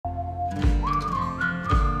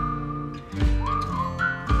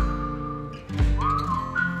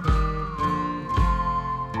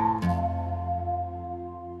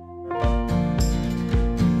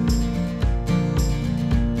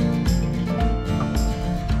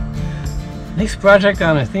Next project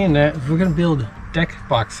on Athena is we're going to build deck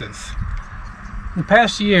boxes. In the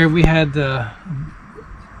past year we had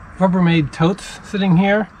Rubbermaid totes sitting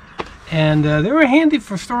here, and they were handy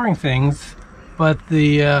for storing things, but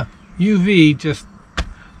the UV just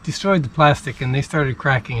destroyed the plastic and they started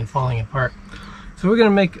cracking and falling apart. So we're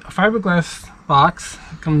going to make a fiberglass box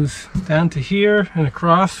that comes down to here and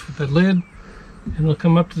across with the lid, and it'll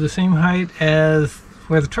come up to the same height as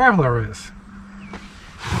where the traveler is.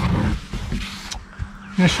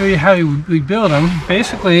 I'm going to show you how we build them.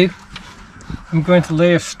 Basically, I'm going to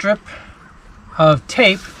lay a strip of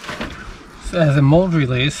tape as a mold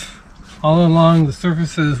release all along the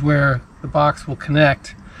surfaces where the box will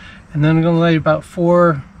connect, and then I'm going to lay about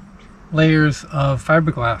 4 layers of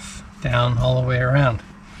fiberglass down all the way around.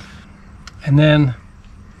 And then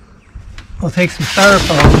we'll take some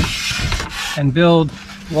styrofoam and build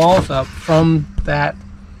walls up from that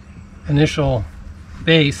initial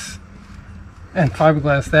base and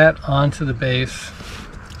fiberglass that onto the base,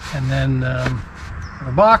 and then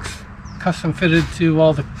the box custom fitted to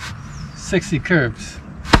all the 60 curves.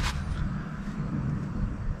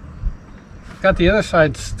 Got the other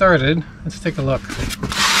side started. Let's take a look.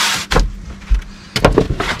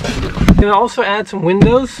 I'm going to also add some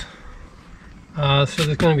windows. So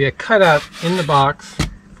there's going to be a cutout in the box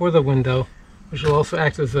for the window, which will also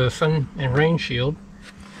act as a sun and rain shield.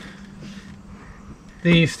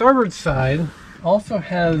 The starboard side also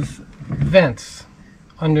has vents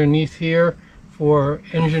underneath here for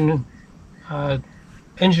engine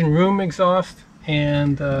room exhaust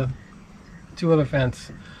and 2 other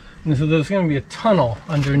vents. And so there's going to be a tunnel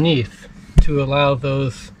underneath to allow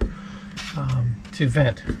those to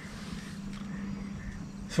vent.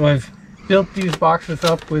 So I've built these boxes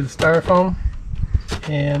up with styrofoam,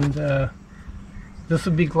 and this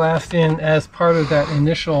will be glassed in as part of that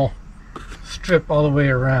initial strip all the way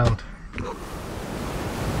around.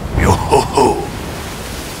 Yo-ho-ho!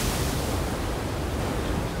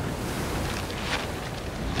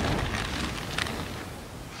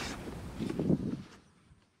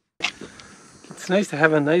 It's nice to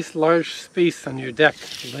have a nice large space on your deck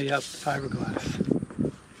to lay out the fiberglass.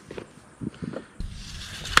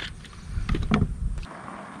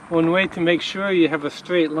 One way to make sure you have a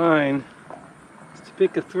straight line is to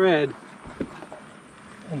pick a thread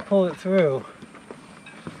and pull it through.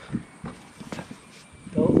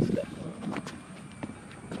 Don't step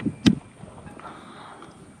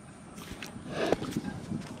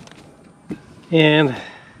on. And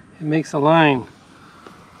it makes a line.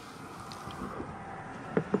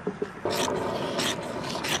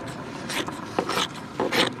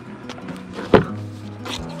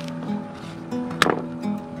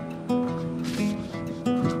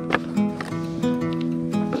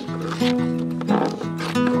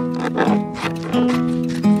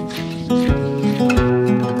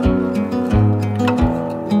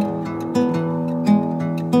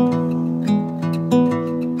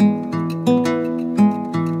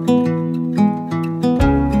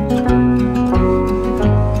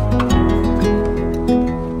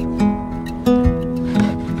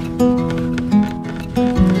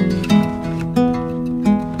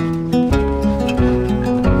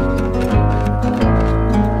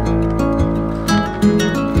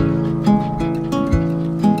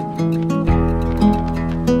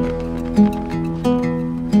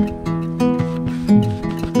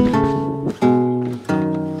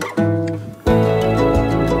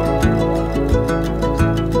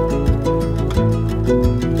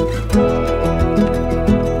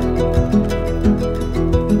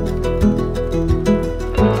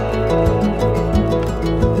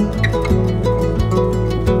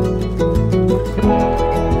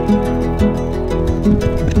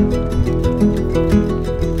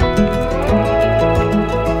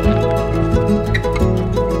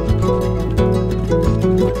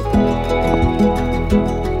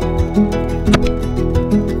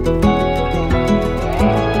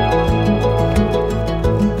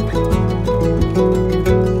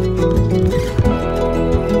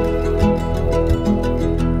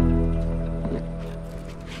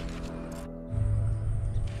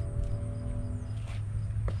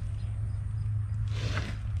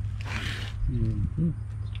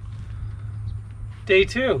 Day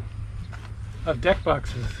 2 of deck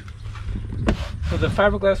boxes. So the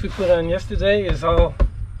fiberglass we put on yesterday is all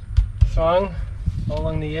strong all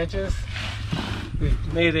along the edges.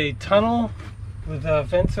 We've made a tunnel with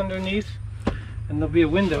vents underneath, and there'll be a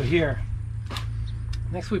window here.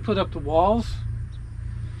 Next we put up the walls,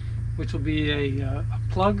 which will be a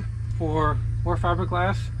plug for more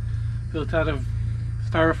fiberglass built out of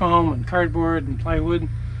styrofoam and cardboard and plywood.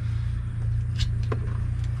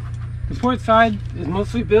 The port side is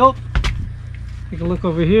mostly built. Take a look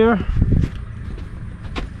over here.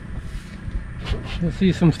 You'll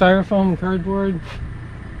see some styrofoam and cardboard.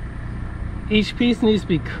 Each piece needs to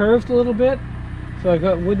be curved a little bit. So I've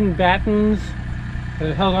got wooden battens that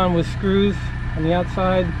are held on with screws on the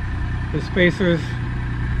outside with spacers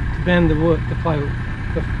to bend the wood, the plywood,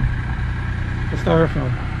 the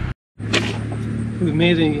styrofoam. We've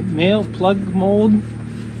made a male plug mold,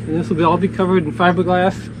 and this will all be covered in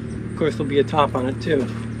fiberglass. Of course, there'll be a top on it too.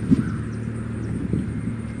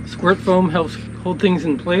 Squirt foam helps hold things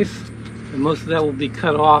in place, and most of that will be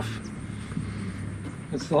cut off.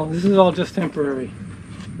 This is all just temporary.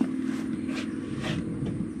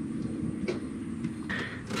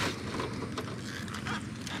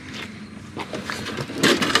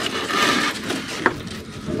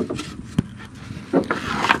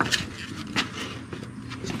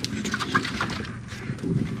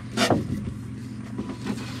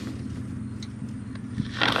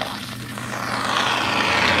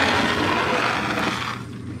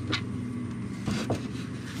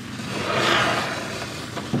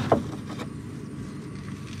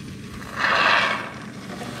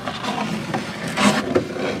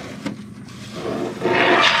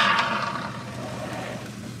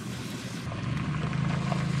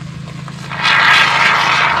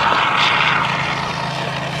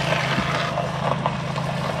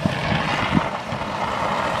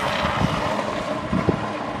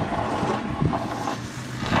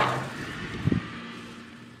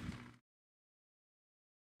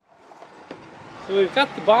 So we've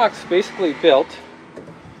got the box basically built,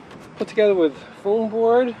 put together with foam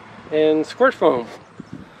board and squirt foam.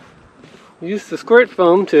 Use the squirt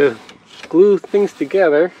foam to glue things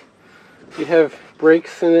together. You have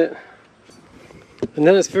breaks in it, and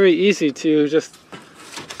then it's very easy to just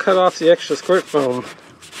cut off the extra squirt foam.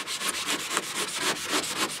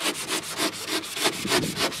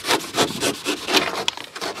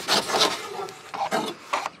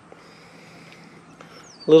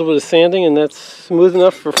 A little bit of sanding and that's smooth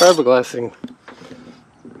enough for fiberglassing.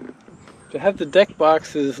 To have the deck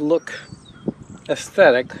boxes look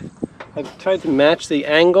aesthetic, I've tried to match the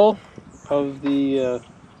angle of the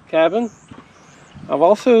cabin. I've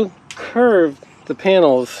also curved the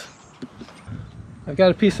panels. I've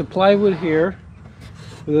got a piece of plywood here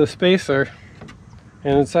with a spacer,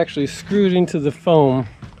 and it's actually screwed into the foam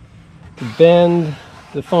to bend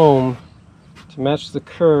the foam to match the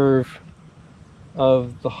curve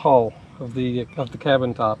of the hull of the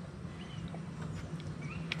cabin top.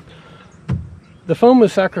 The foam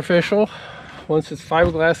is sacrificial. Once its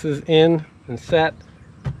fiberglass is in and set,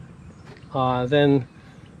 then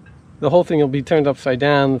the whole thing will be turned upside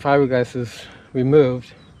down. The fiberglass is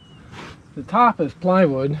removed. The top is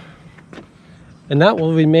plywood, and that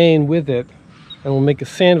will remain with it, and we'll make a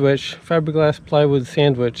sandwich, fiberglass plywood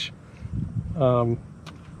sandwich,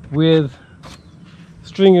 with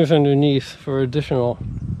stringers underneath for additional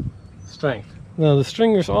strength. Now the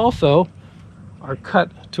stringers also are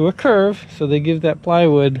cut to a curve, so they give that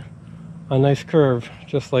plywood a nice curve,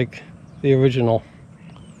 just like the original.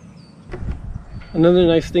 Another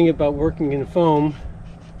nice thing about working in foam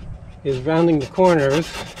is rounding the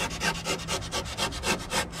corners.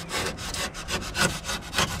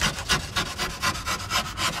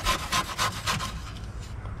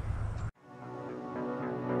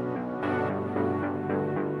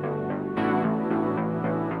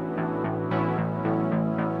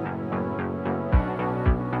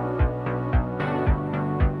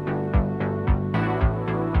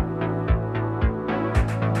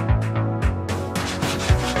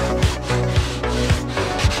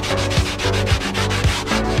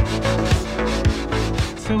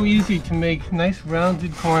 So easy to make nice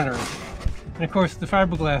rounded corners, and of course the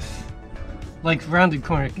fiberglass likes rounded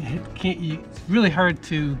corners. It's really hard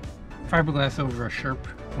to fiberglass over a sharp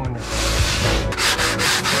corner.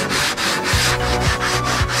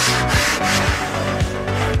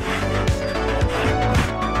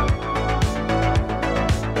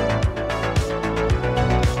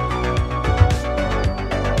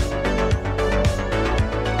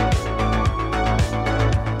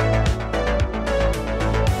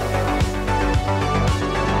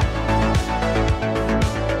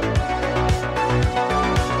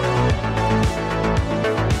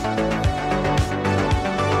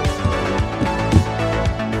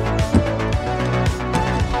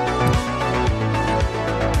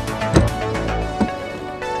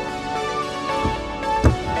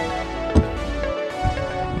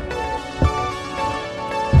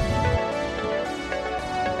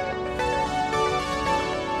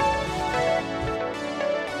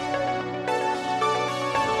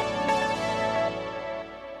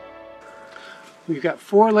 We've got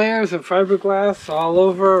 4 layers of fiberglass all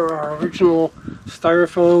over our original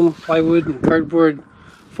styrofoam, plywood, and cardboard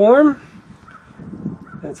form.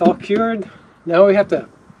 And it's all cured. Now we have to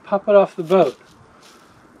pop it off the boat.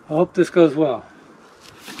 I hope this goes well.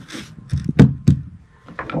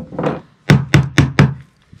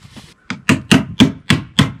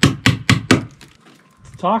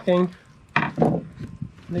 It's talking,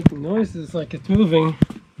 making noises like it's moving.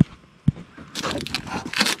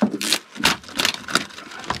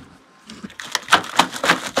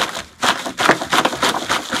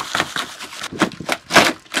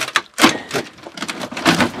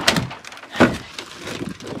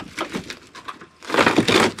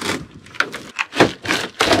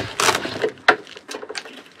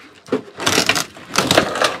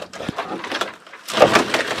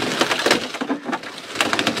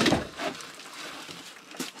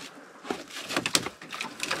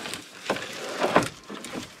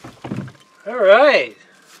 All right,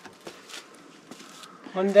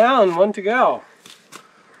 one down, one to go.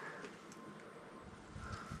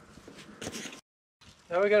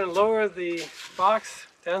 Now we're going to lower the box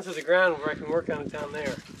down to the ground where I can work on it down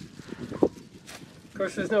there. Of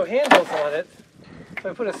course, there's no handles on it, so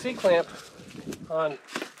I put a C-clamp on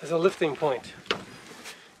as a lifting point.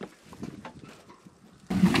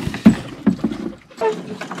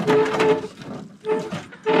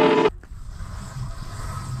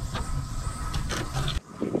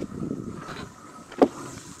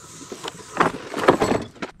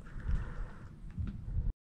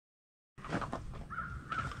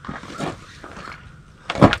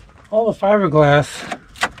 All the fiberglass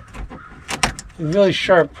is really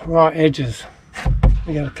sharp, raw edges.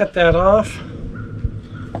 We gotta cut that off,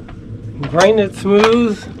 grind it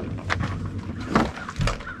smooth,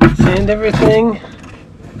 sand everything.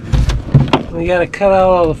 We gotta cut out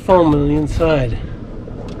all the foam on the inside.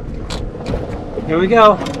 Here we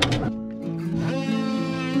go.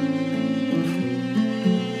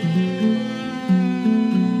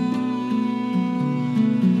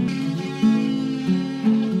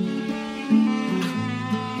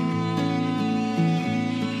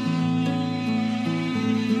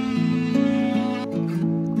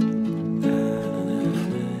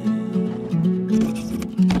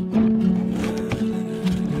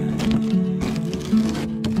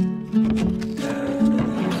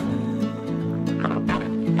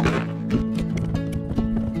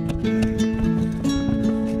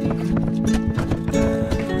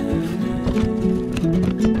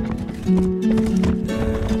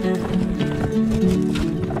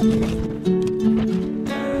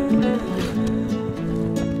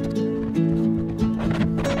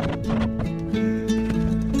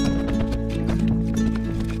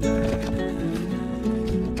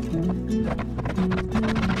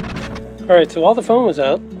 Alright, so all the foam was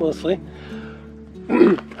out, mostly.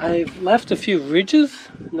 I've left a few ridges,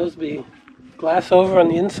 and those will be glass over on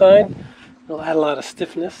the inside. It'll add a lot of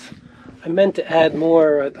stiffness. I meant to add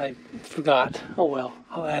more, I forgot. Oh well,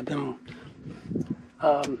 I'll add them.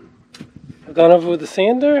 I've gone over with the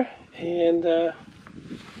sander, and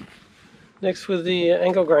next with the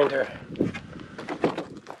angle grinder.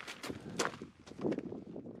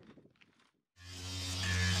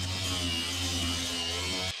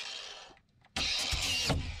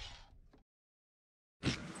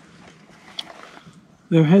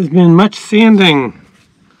 There has been much sanding.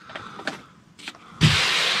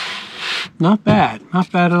 Not bad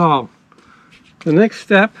at all. The next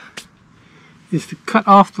step is to cut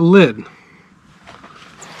off the lid.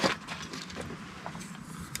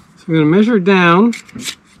 So we're going to measure it down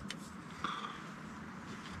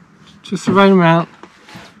just the right amount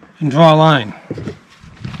and draw a line.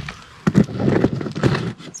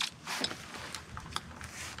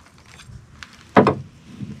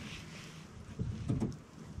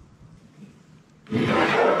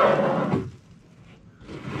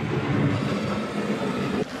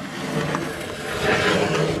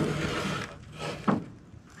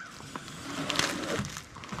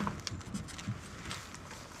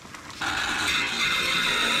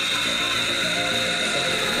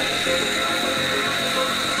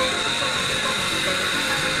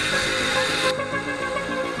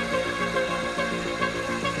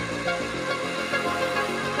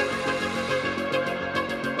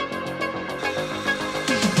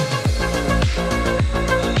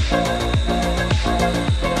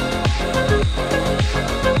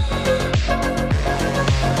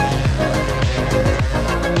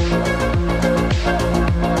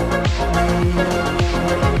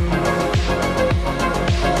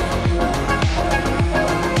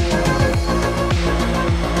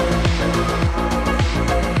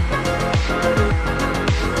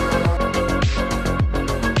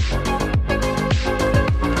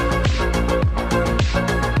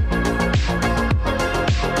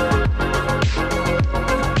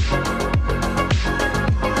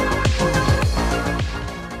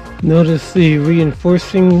 Notice the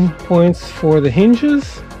reinforcing points for the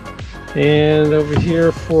hinges, and over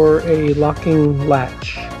here for a locking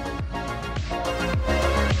latch.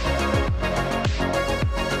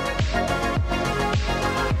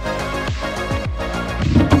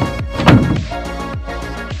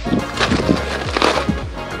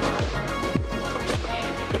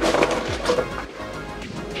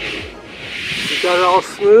 We've got it all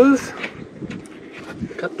smooth.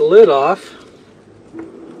 Cut the lid off.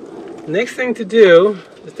 The next thing to do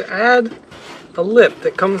is to add a lip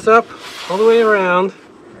that comes up all the way around.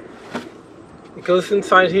 It goes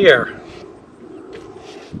inside here.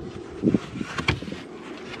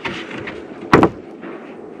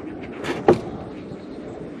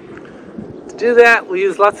 To do that, we'll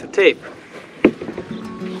use lots of tape.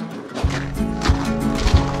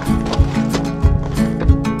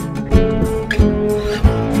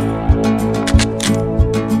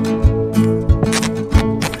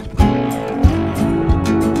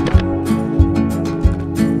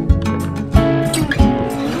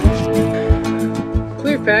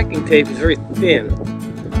 Packing tape is very thin,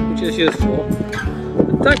 which is useful.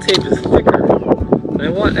 The duct tape is thicker, and I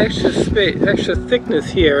want extra space, extra thickness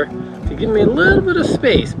here to give me a little bit of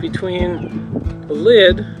space between the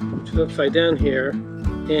lid, which is upside down here,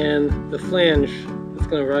 and the flange that's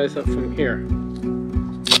going to rise up from here.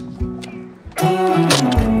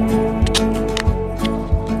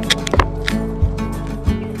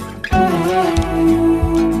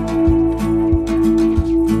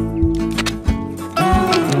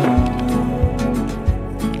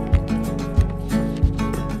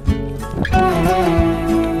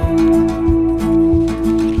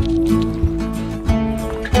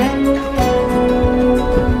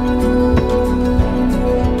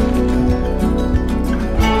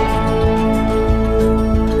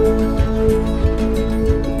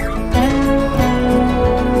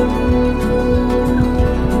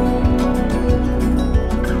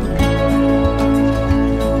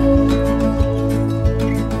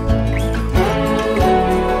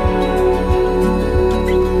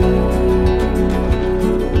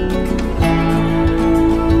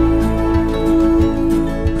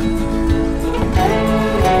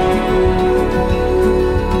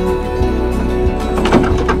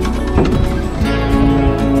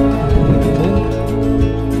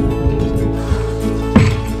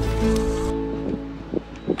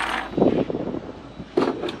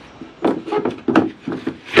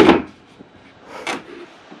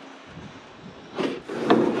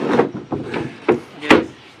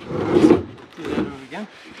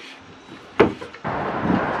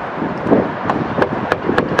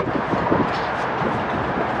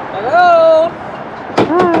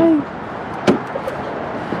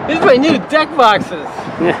 These are my new deck boxes.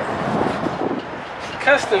 Yeah.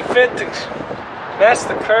 Custom fit to match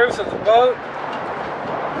the curves of the boat.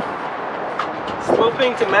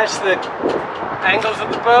 Sloping to match the angles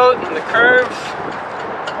of the boat and the curves.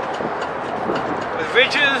 With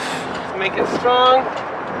ridges to make it strong.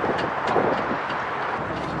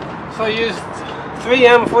 So I used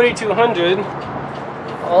 3M 4200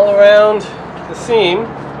 all around the seam.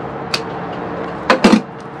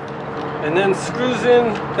 And then screws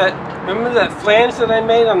in that, remember that flange that I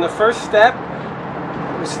made on the first step,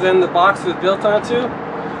 which then the box was built onto?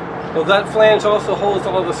 Well, that flange also holds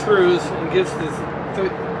all the screws and gives this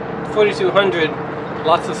 4200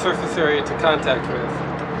 lots of surface area to contact with.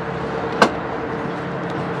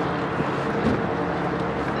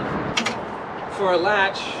 For a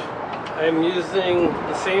latch, I'm using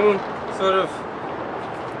the same sort of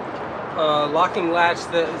locking latch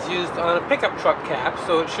that is used on a pickup truck cap,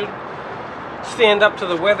 so it should stand up to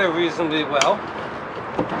the weather reasonably well.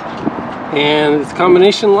 And it's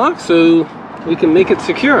combination lock, so we can make it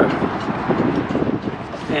secure.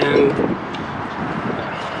 And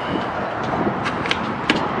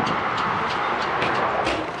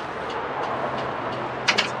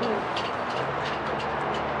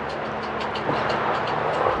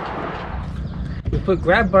we put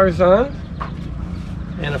grab bars on,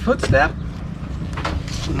 and a footstep,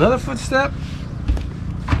 another footstep.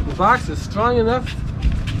 The box is strong enough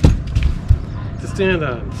to stand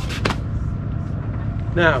on.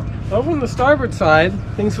 Now, over on the starboard side,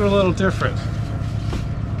 things are a little different.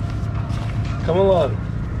 Come along.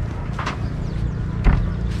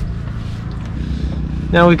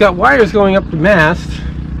 Now we've got wires going up the mast.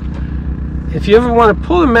 If you ever want to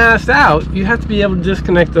pull the mast out, you have to be able to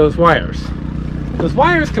disconnect those wires. Those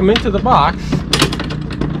wires come into the box,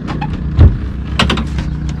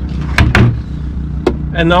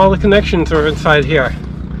 and all the connections are inside here.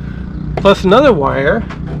 Plus another wire,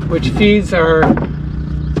 which feeds our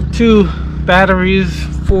two batteries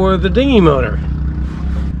for the dinghy motor.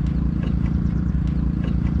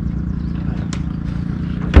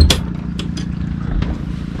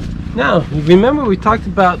 Now, remember we talked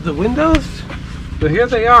about the windows? So here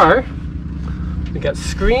they are. We got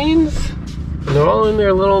screens, and they're all in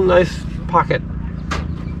their little nice pocket.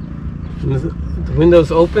 And the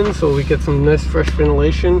windows open so we get some nice fresh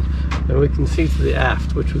ventilation, and we can see to the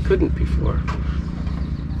aft, which we couldn't before.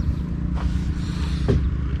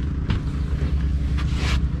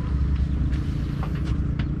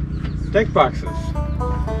 Deck boxes.